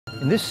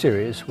In this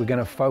series, we're going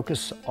to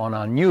focus on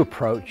our new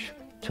approach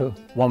to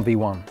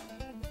 1v1,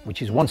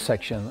 which is one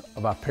section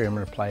of our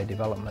pyramid player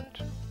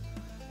development.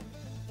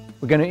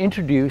 We're going to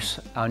introduce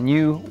our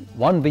new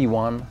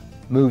 1v1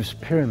 moves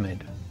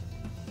pyramid.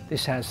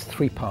 This has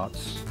 3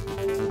 parts.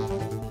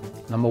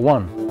 Number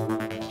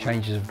 1,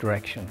 changes of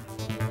direction.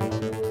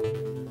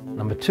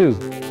 Number 2,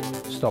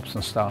 stops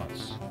and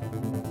starts.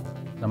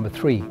 Number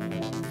 3,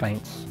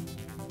 feints.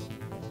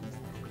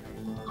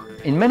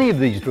 In many of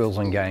these drills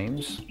and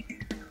games,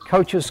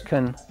 coaches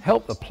can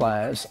help the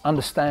players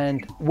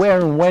understand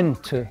where and when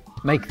to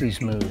make these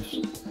moves.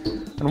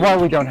 And while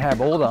we don't have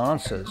all the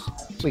answers,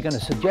 we're going to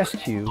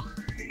suggest to you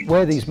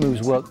where these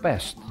moves work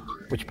best,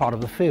 which part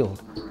of the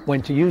field,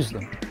 when to use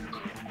them.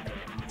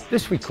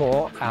 This we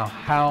call our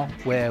how,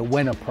 where,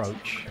 when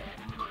approach.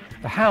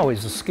 The how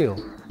is the skill.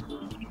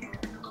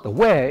 The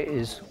where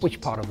is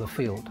which part of the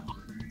field.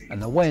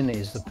 And the when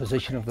is the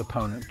position of the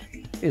opponent.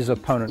 Is the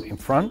opponent in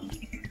front,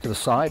 to the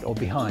side, or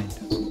behind?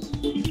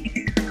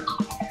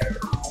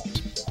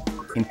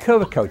 In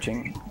Coerver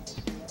coaching,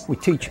 we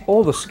teach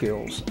all the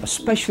skills,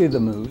 especially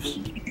the moves,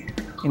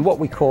 in what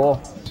we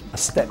call a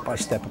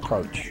step-by-step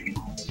approach.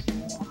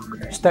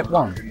 Step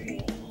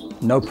 1,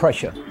 no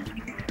pressure.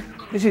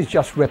 This is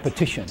just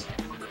repetition,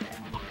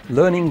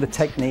 learning the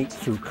technique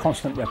through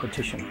constant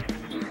repetition.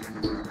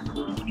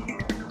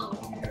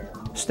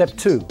 Step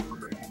 2,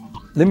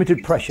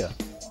 limited pressure.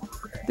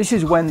 This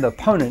is when the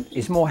opponent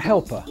is more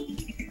helper,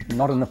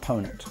 not an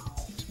opponent.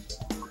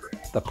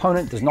 The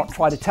opponent does not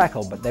try to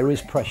tackle, but there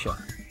is pressure.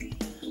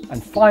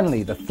 And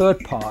finally, the third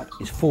part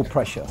is full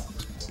pressure,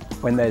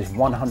 when there's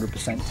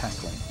 100%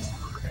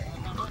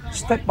 tackling.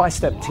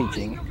 Step-by-step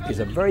teaching is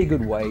a very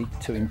good way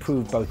to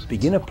improve both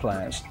beginner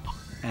players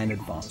and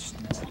advanced.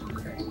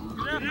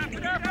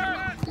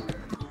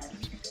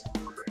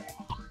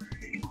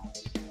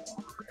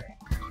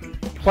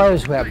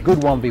 Players who have good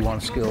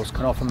 1v1 skills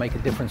can often make a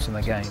difference in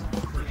the game.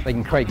 They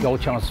can create goal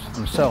chances for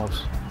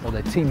themselves or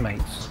their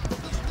teammates.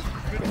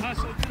 Good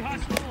hustle, good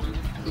hustle.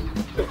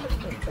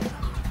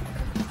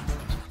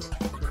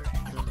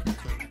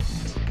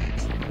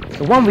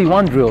 The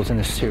 1v1 drills in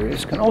this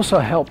series can also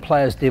help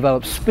players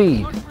develop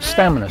speed,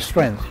 stamina,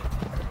 strength.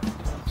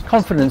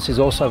 Confidence is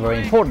also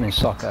very important in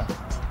soccer,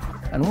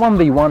 and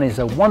 1v1 is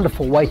a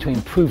wonderful way to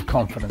improve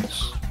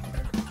confidence.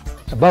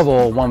 Above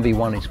all,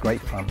 1v1 is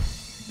great fun.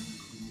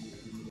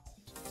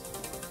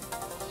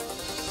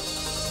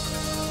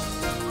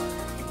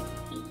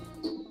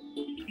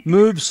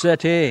 Move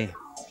set A,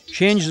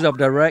 changes of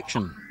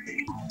direction.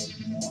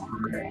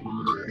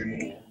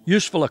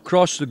 Useful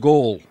across the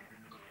goal.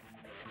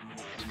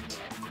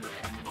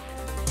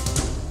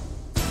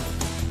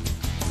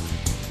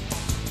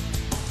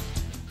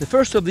 The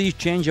first of these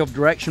change of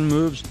direction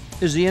moves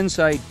is the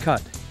inside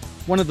cut,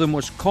 one of the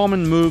most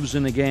common moves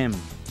in the game.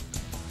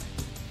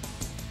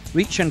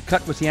 Reach and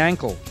cut with the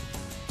ankle.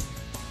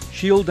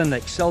 Shield and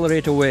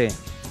accelerate away.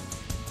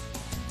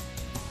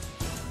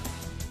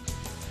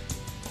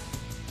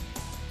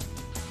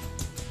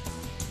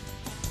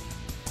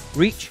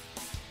 Reach,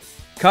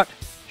 cut,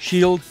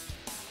 shield,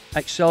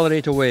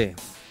 accelerate away.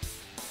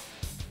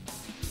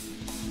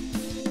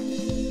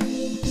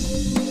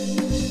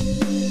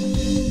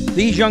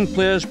 These young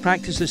players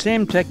practice the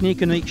same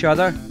technique on each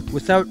other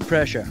without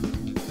pressure.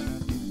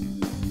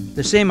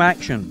 The same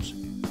actions.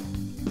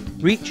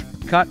 Reach,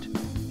 cut,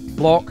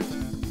 block,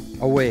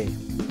 away.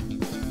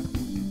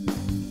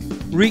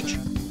 Reach,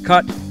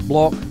 cut,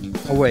 block,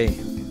 away.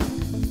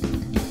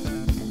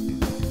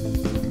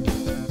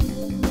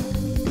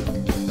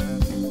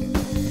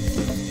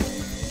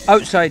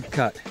 Outside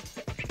cut.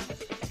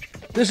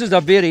 This is a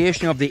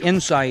variation of the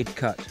inside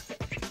cut.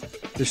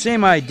 The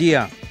same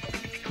idea.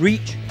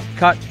 Reach,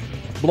 cut,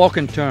 block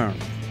and turn.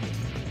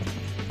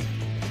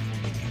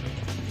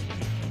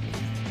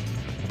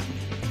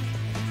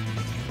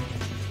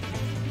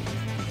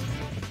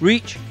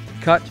 Reach,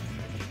 cut,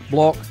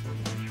 block,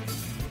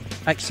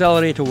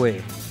 accelerate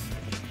away.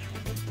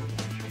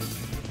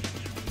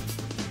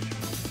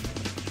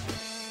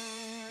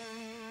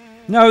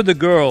 Now the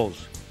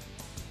girls.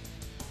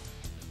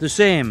 The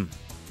same.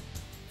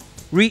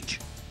 Reach,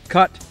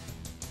 cut,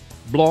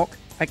 block,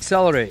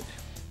 accelerate.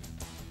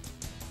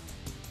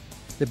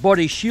 The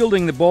body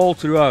shielding the ball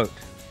throughout.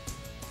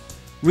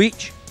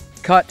 Reach,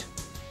 cut,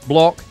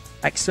 block,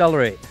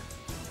 accelerate.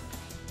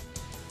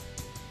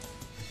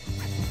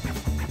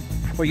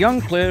 For young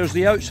players,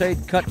 the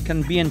outside cut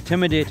can be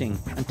intimidating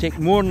and take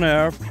more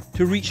nerve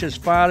to reach as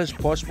far as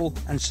possible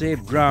and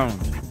save ground.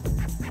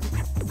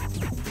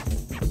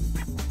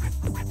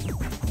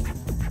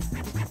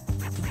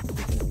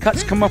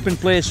 Cuts come up in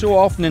play so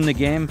often in the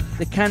game,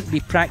 they can't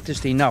be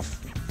practiced enough.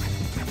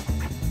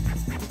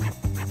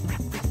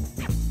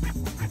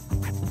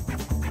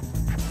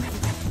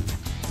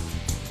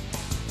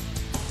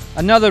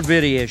 Another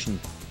variation,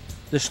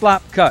 the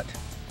slap cut.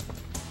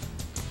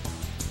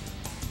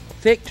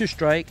 Fake to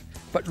strike,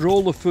 but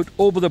roll the foot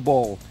over the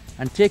ball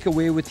and take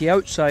away with the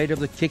outside of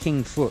the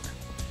kicking foot.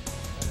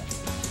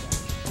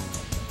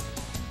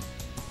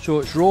 So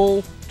it's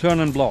roll,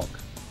 turn and block.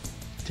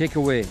 Take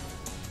away.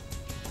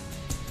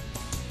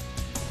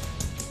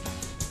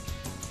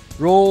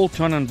 roll,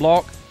 turn and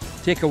block,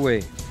 take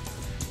away.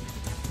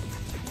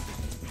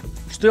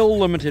 Still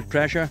limited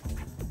pressure,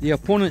 the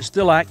opponent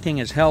still acting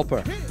as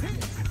helper.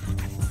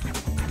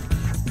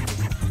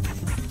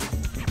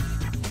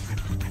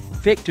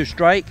 Fake to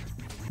strike,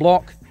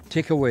 block,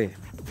 take away.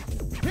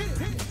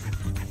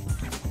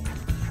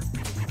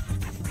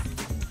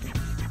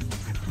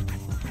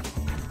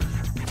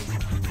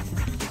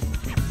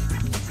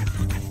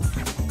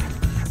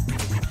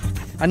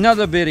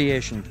 Another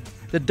variation,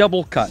 the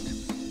double cut.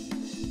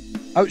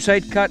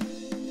 Outside cut,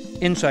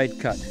 inside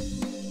cut.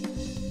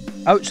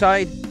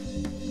 Outside,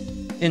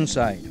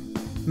 inside.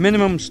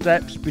 Minimum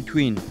steps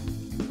between.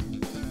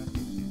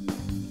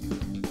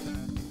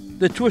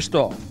 The twist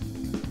off.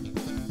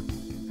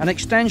 An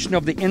extension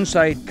of the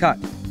inside cut.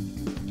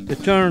 The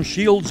turn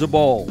shields the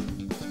ball.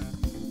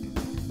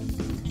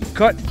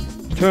 Cut,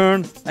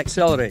 turn,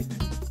 accelerate.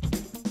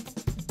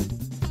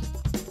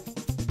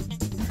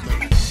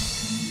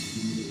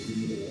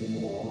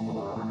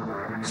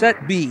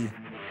 Set B.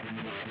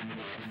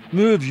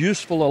 Moves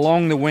useful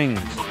along the wings.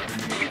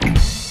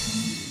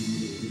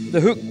 The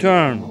hook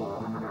turn.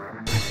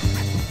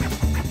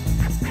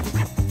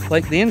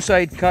 Like the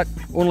inside cut,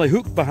 only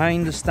hook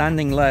behind the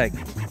standing leg.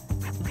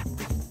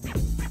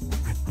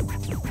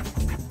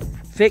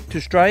 Fake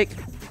to strike,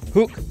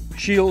 hook,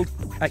 shield,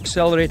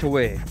 accelerate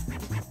away.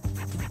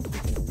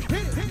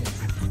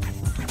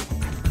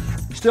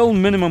 Still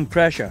minimum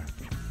pressure.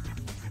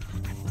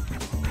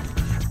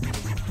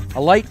 A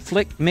light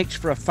flick makes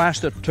for a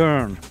faster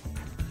turn.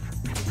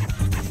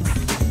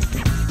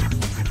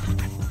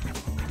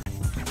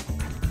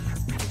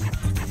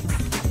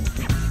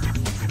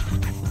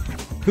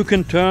 Hook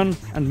and turn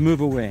and move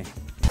away.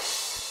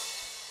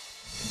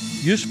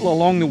 Useful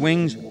along the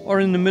wings or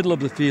in the middle of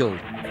the field.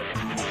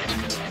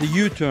 The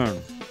U-turn.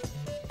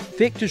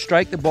 Fake to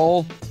strike the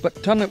ball,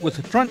 but turn it with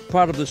the front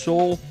part of the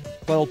sole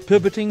while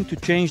pivoting to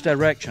change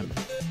direction.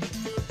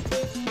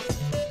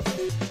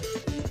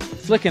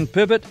 Flick and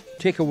pivot,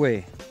 take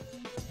away.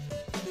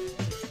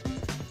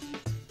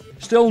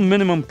 Still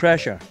minimum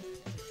pressure.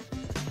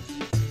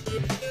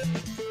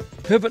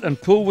 Pivot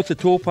and pull with the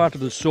toe part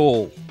of the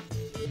sole.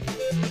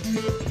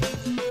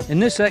 In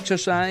this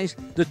exercise,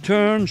 the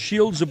turn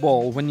shields the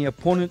ball when the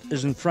opponent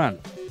is in front.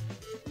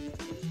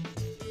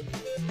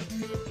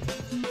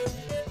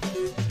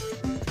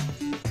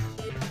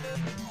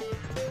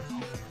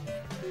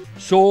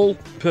 Sole,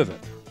 pivot.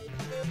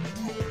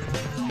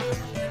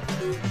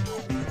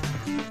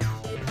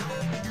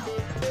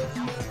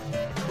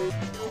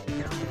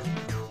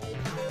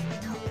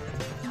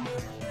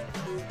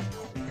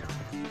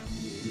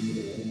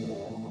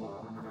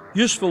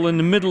 Useful in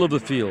the middle of the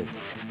field.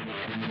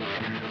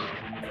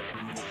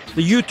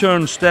 The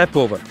U-turn step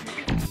over.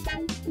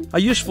 A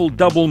useful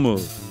double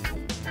move.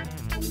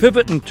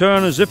 Pivot and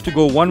turn as if to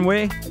go one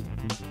way,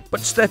 but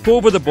step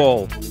over the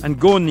ball and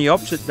go in the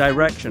opposite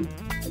direction.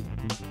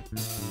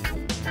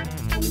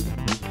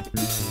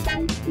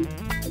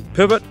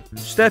 Pivot,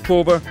 step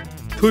over,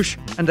 push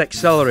and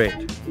accelerate.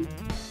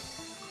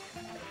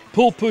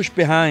 Pull push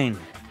behind.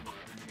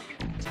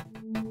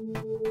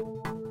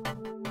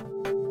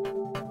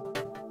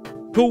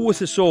 Pull with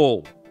the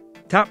sole,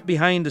 tap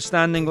behind the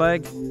standing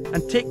leg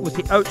and take with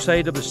the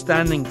outside of the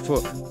standing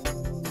foot.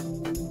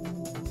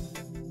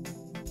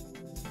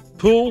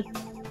 Pull,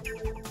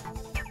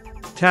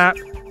 tap,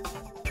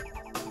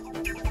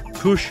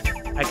 push,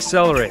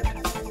 accelerate.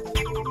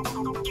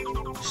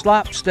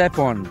 Slap, step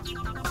on.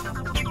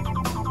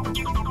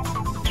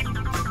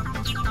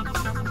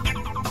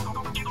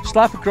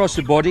 Slap across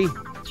the body,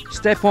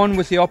 step on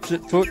with the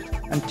opposite foot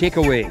and take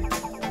away.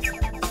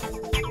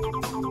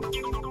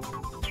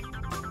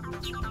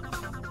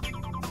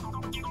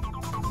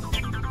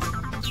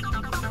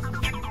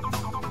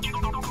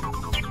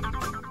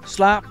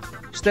 Slap,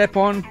 step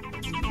on,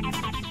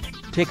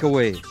 take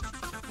away.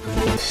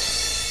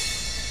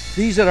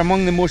 These are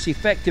among the most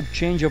effective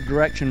change of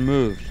direction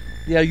moves.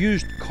 They are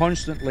used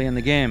constantly in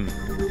the game.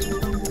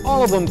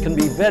 All of them can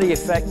be very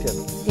effective,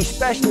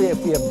 especially if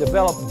we have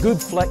developed good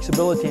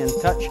flexibility and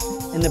touch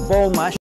in the ball mash.